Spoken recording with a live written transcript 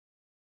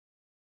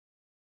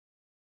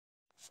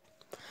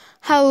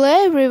Hello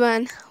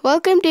everyone,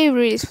 welcome to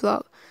everyday's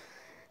vlog.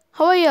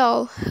 How are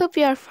y'all? Hope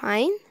you are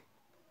fine.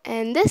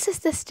 And this is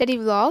the study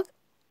vlog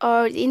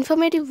or the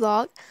informative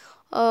vlog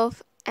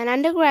of an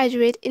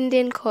undergraduate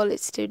Indian college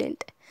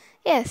student.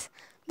 Yes,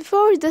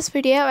 before this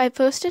video I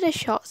posted a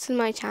shorts on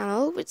my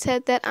channel which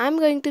said that I'm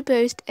going to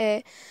post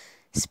a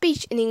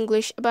speech in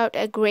English about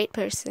a great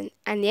person.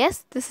 And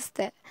yes, this is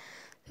that.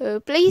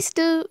 So please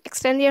do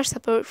extend your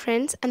support,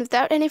 friends, and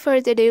without any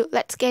further ado,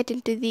 let's get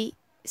into the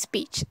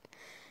speech.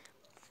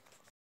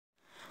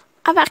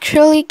 I've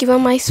actually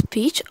given my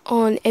speech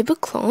on a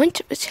book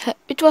launch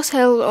which was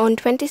held on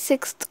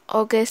 26th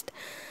August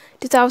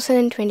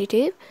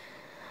 2022,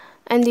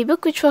 and the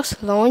book which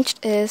was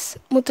launched is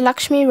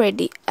Muthulakshmi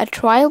Reddy, a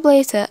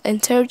Trailblazer in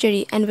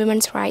Surgery and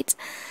Women's Rights,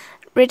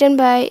 written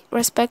by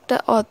respected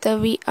author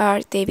V.R.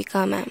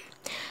 Devika ma'am.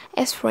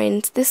 Yes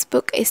friends, this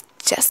book is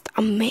just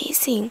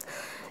amazing.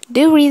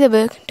 Do read the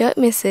book, don't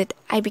miss it.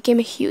 I became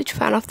a huge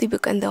fan of the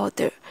book and the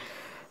author.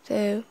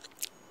 So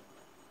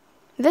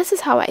this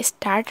is how I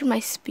started my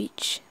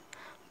speech.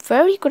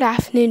 Very good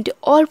afternoon to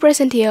all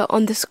present here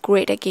on this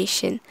great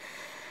occasion.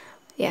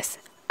 Yes,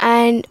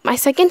 and my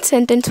second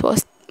sentence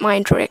was my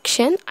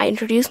introduction. I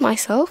introduced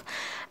myself,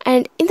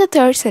 and in the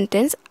third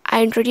sentence,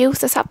 I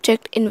introduced the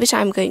subject in which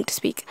I'm going to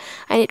speak.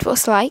 And it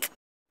was like,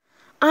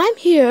 I'm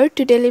here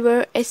to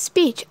deliver a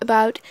speech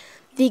about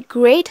the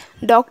great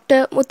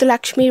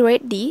Dr.Muthulakshmi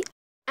Reddy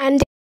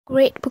and a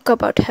great book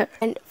about her.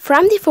 And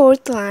from the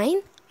fourth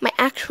line, my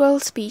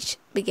actual speech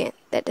began.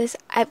 That is,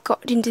 I've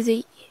got into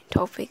the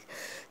topic.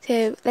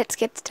 So let's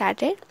get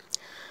started.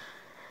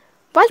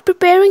 While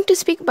preparing to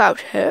speak about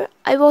her,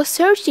 I was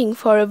searching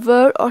for a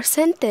word or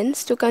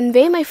sentence to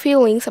convey my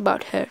feelings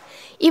about her.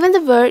 Even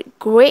the word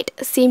great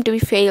seemed to be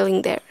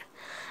failing there.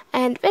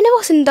 And when I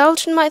was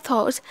indulged in my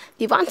thoughts,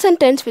 the one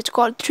sentence which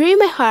got through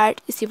my heart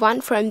is the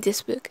one from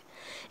this book.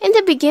 In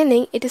the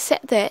beginning, it is said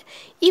that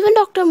even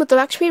Dr.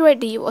 Muthulakshmi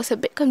Reddy was a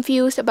bit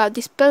confused about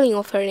the spelling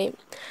of her name,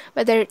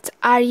 whether it's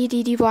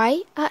Reddy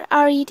or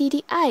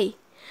Reddi.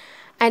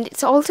 And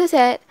it's also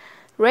said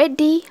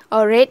Reddy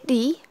or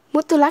Reddy,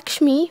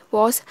 Muthulakshmi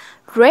was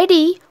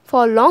ready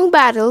for long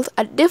battles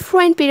at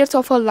different periods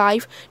of her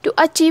life to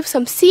achieve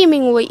some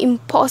seemingly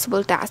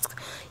impossible tasks,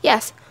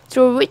 yes,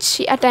 through which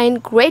she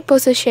attained great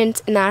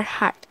positions in our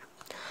heart.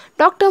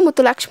 Dr.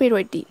 Muthulakshmi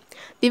Reddy,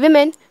 the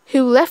woman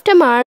who left a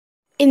mark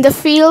in the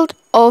field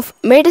of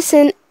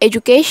medicine,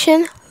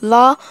 education,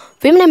 law,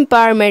 women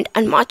empowerment,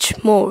 and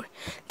much more.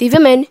 The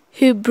woman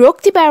who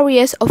broke the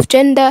barriers of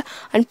gender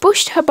and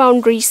pushed her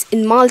boundaries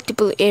in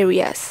multiple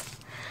areas.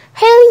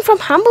 Hailing from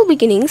humble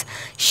beginnings,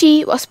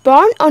 she was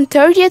born on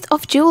 30th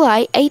of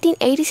July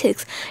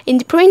 1886 in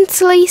the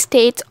princely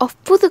states of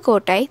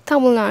Pudukkottai,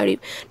 Tamil Nadu,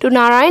 to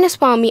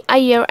Narayanaswamy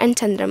Iyer and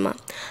Chandrama.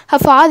 Her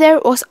father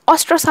was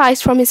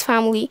ostracized from his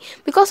family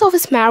because of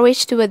his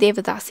marriage to a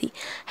Devadasi.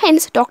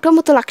 Hence, Dr.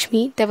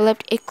 Muthulakshmi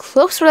developed a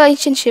close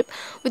relationship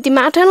with the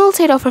maternal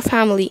side of her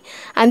family,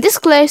 and this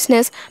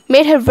closeness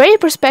made her very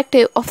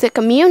perspective of the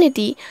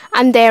community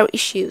and their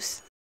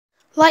issues.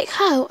 Like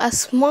how a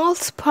small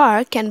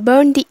spark can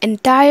burn the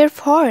entire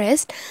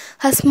forest,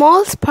 her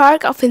small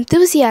spark of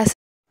enthusiasm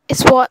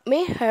is what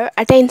made her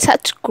attain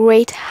such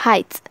great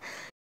heights.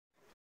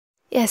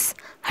 Yes,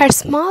 her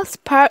small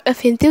spark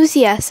of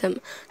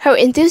enthusiasm, her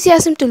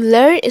enthusiasm to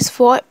learn is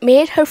what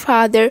made her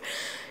father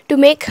to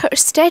make her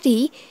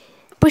steady,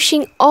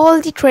 pushing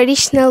all the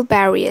traditional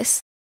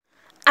barriers.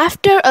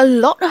 After a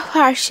lot of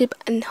hardship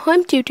and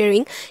home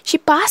tutoring, she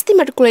passed the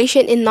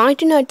matriculation in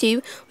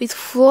 1902 with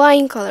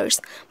flying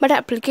colors, but her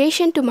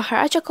application to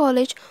Maharaja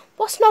College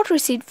was not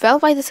received well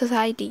by the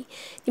society.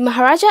 The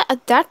Maharaja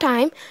at that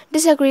time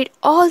disagreed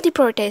all the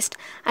protests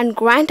and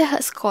granted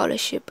her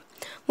scholarship.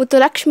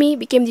 Muthulakshmi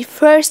became the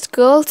first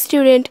girl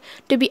student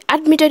to be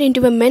admitted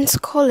into a men's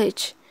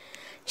college.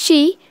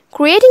 She,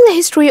 creating the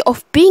history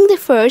of being the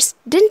first,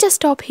 didn't just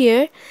stop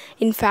here.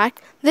 In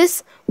fact,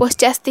 this was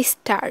just the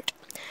start.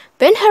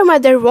 When her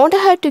mother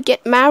wanted her to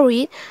get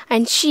married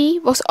and she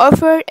was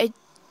offered a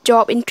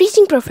job in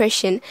teaching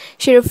profession,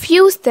 she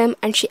refused them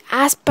and she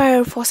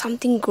aspired for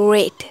something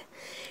great.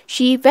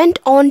 She went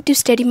on to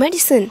study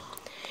medicine.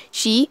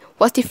 She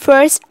was the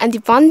first and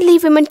the only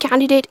woman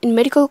candidate in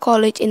medical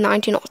college in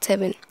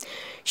 1907.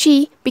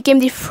 She became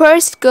the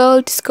first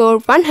girl to score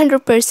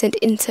 100%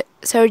 in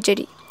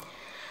surgery.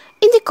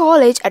 In the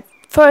college at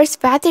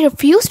first, where they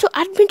refused to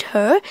admit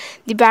her,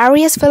 the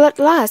barriers fell at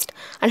last,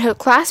 and her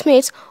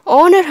classmates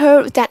honored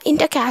her with an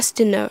intercaste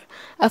dinner,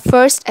 a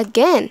first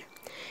again.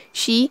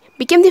 She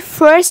became the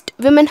first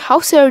women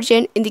house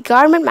surgeon in the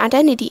government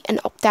maternity and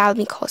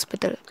ophthalmic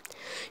hospital.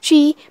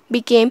 She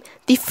became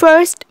the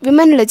first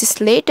women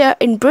legislator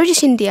in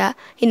British India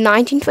in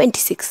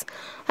 1926,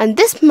 and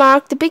this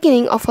marked the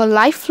beginning of her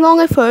lifelong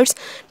efforts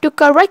to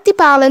correct the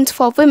balance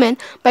for women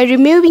by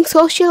removing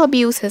social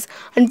abuses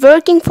and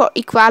working for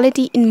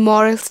equality in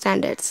moral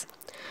standards.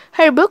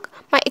 Her book,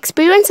 My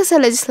Experience as a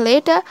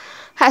Legislator,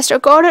 has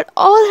recorded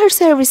all her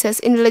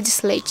services in the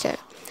legislature.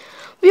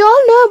 We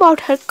all know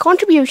about her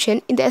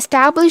contribution in the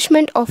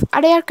establishment of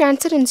Adayar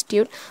Cancer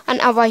Institute and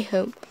Avai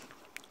Home.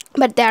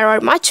 But there are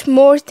much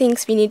more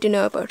things we need to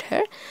know about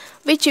her,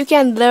 which you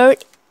can learn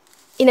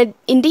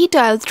in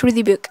detail through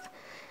the book.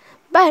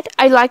 But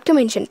I'd like to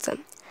mention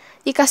some.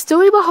 The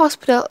Kasturiba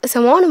Hospital is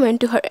a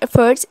monument to her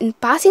efforts in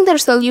passing the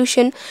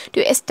resolution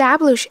to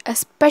establish a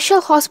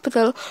special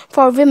hospital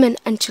for women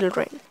and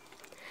children.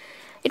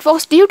 It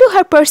was due to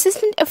her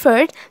persistent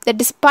effort that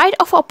despite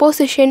of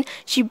opposition,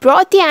 she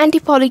brought the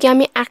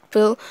Anti-Polygamy Act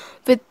bill.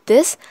 With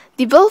this,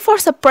 the bill for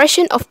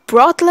suppression of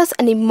brothels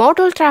and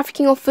immoral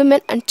trafficking of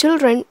women and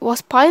children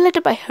was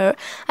piloted by her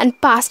and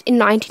passed in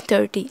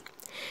 1930.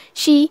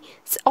 She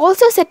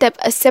also set up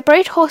a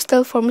separate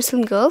hostel for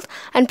Muslim girls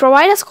and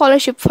provided a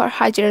scholarship for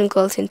Hajaran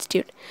Girls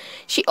Institute.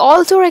 She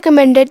also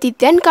recommended the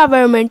then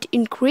government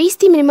increase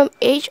the minimum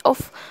age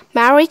of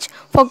marriage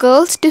for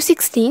girls to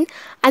 16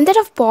 and that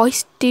of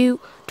boys to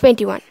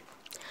 21.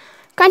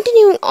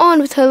 Continuing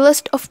on with her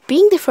list of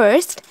being the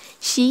first,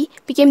 she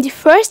became the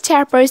first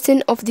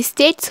chairperson of the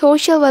State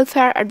Social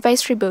Welfare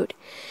Advisory Board.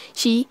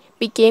 She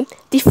became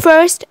the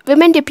first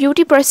women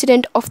deputy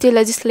president of the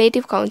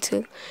Legislative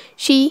Council.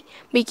 She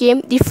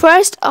became the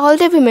first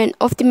elder woman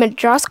of the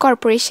Madras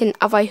Corporation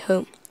Avai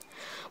Home.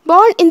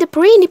 Born in the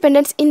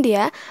pre-independence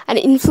India and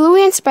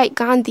influenced by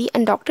Gandhi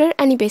and Dr.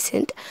 Annie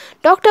Besant,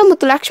 Dr.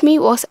 Muthulakshmi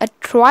was a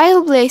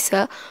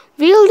trailblazer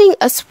wielding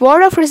a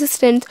sword of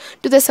resistance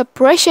to the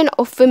suppression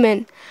of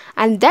women,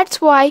 and that's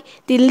why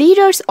the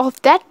leaders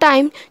of that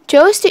time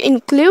chose to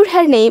include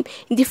her name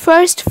in the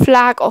first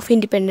flag of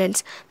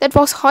independence that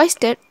was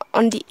hoisted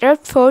on the Red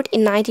Fort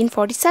in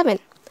 1947.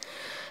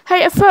 Her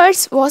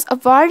efforts was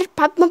awarded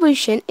Padma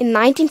Bhushan in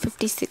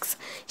 1956.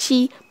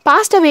 She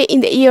passed away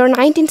in the year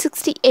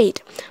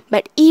 1968,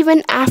 but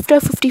even after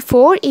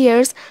 54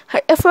 years,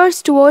 her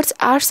efforts towards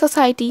our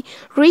society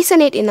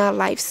resonate in our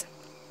lives.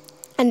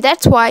 And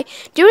that's why,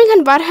 during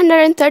her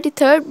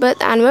 133rd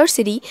birth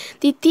anniversary,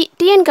 the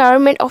TN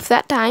government of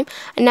that time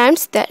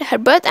announced that her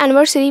birth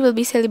anniversary will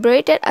be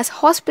celebrated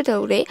as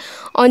Hospital Day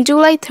on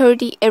July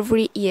 30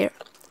 every year.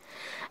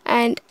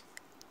 And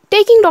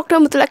taking Dr.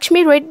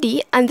 Muthulakshmi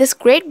Reddy and this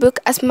great book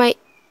as my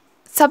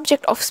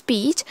subject of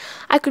speech,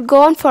 I could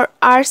go on for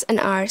hours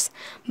and hours.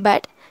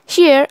 But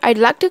here, I'd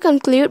like to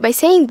conclude by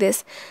saying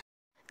this,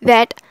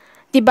 that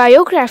the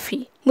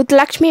biography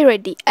Muthulakshmi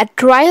Reddy, a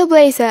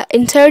trailblazer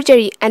in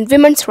surgery and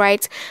women's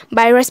rights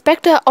by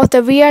respecter of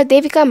the V.R.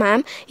 Devika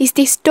ma'am, is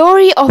the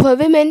story of a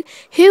woman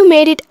who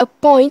made it a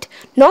point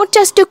not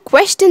just to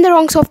question the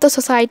wrongs of the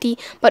society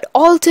but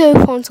also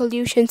found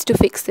solutions to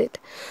fix it.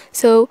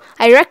 So,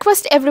 I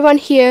request everyone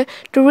here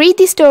to read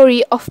the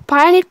story of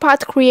Pioneer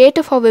Path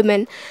creator for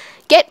women,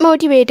 get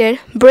motivated,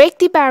 break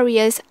the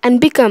barriers and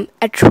become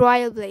a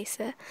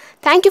trailblazer.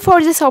 Thank you for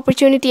this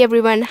opportunity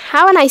everyone.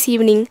 Have a nice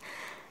evening.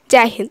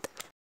 Jai Hind.